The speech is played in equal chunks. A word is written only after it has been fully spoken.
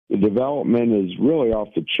development is really off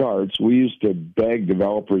the charts. We used to beg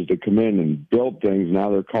developers to come in and build things.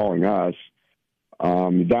 Now they're calling us.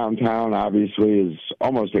 Downtown, obviously, is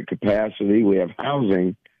almost at capacity. We have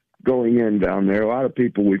housing going in down there. A lot of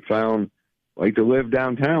people we found like to live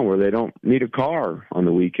downtown where they don't need a car on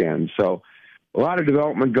the weekend. So a lot of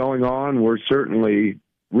development going on. We're certainly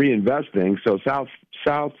reinvesting. So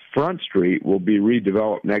South Front Street will be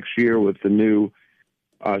redeveloped next year with the new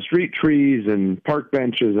street trees and park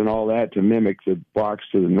benches and all that to mimic the blocks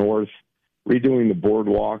to the north. Redoing the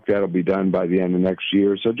boardwalk, that'll be done by the end of next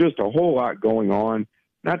year. So just a whole lot going on,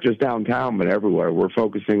 not just downtown, but everywhere. We're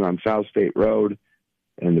focusing on South State Road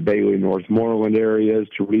and the Bailey Northmoreland areas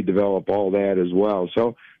to redevelop all that as well.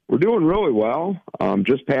 So we're doing really well.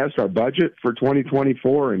 Just passed our budget for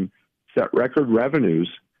 2024 and set record revenues.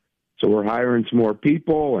 So we're hiring some more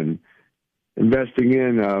people and investing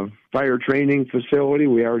in a fire training facility.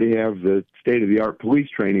 We already have the state-of-the-art police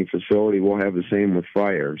training facility. We'll have the same with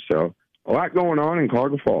fire. So a lot going on in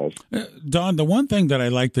Cuyahoga Falls. Don, the one thing that I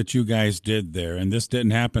like that you guys did there, and this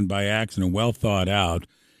didn't happen by accident, well thought out,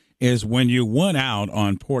 is when you went out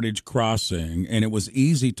on Portage Crossing, and it was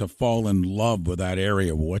easy to fall in love with that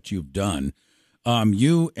area, what you've done,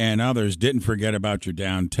 you and others didn't forget about your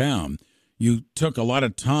downtown. You took a lot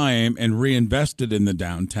of time and reinvested in the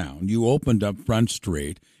downtown. You opened up Front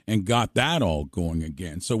Street and got that all going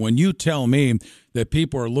again. So when you tell me that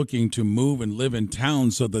people are looking to move and live in town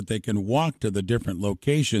so that they can walk to the different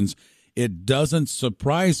locations, it doesn't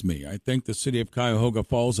surprise me. I think the city of Cuyahoga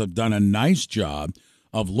Falls have done a nice job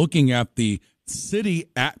of looking at the city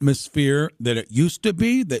atmosphere that it used to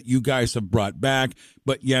be, that you guys have brought back,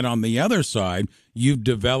 but yet on the other side, you've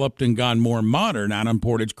developed and gone more modern out on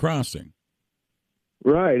Portage Crossing.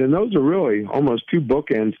 Right, and those are really almost two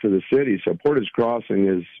bookends to the city. So Portage Crossing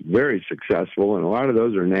is very successful, and a lot of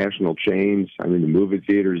those are national chains. I mean, the movie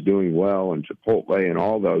theater is doing well, and Chipotle and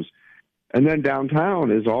all those. And then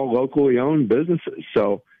downtown is all locally owned businesses.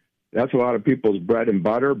 So that's a lot of people's bread and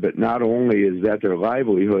butter, but not only is that their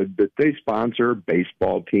livelihood, but they sponsor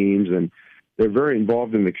baseball teams, and they're very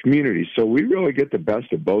involved in the community. So we really get the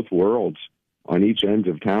best of both worlds on each end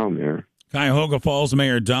of town there. Cuyahoga Falls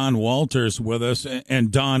Mayor Don Walters with us.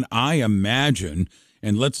 And Don, I imagine,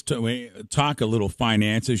 and let's talk a little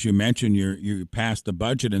finances. You mentioned you passed the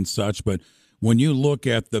budget and such, but when you look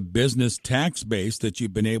at the business tax base that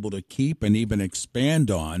you've been able to keep and even expand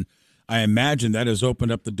on, I imagine that has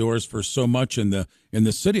opened up the doors for so much in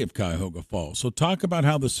the city of Cuyahoga Falls. So talk about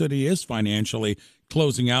how the city is financially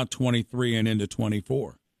closing out 23 and into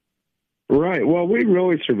 24. Right. Well, we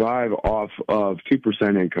really survive off of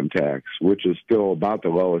 2% income tax, which is still about the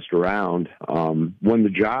lowest around. When the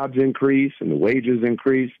jobs increase and the wages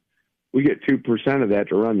increase, we get 2% of that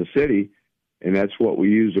to run the city, and that's what we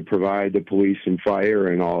use to provide the police and fire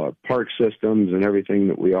and all our park systems and everything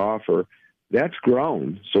that we offer. That's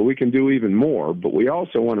grown, so we can do even more, but we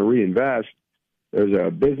also want to reinvest. There's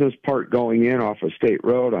a business park going in off of State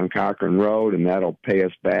Road on Cochran Road, and that'll pay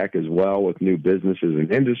us back as well with new businesses and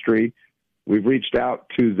industry. We've reached out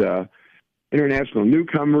to the international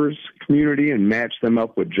newcomers community and matched them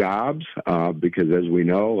up with jobs because, as we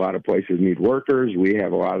know, a lot of places need workers. We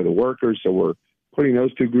have a lot of the workers, so we're putting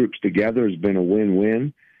those two groups together has been a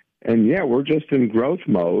win-win. And, yeah, we're just in growth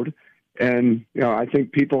mode. And, I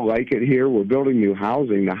think people like it here. We're building new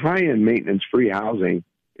housing. The high-end maintenance-free housing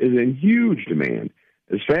is in huge demand.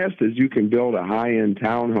 As fast as you can build a high-end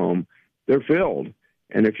townhome, they're filled.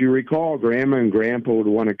 And if you recall, Grandma and Grandpa would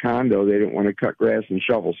want a condo. They didn't want to cut grass and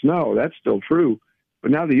shovel snow. That's still true.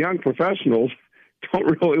 But now the young professionals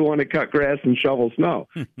don't really want to cut grass and shovel snow.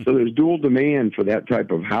 So there's dual demand for that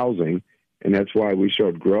type of housing, and that's why we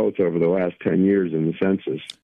showed growth over the last 10 years in the census.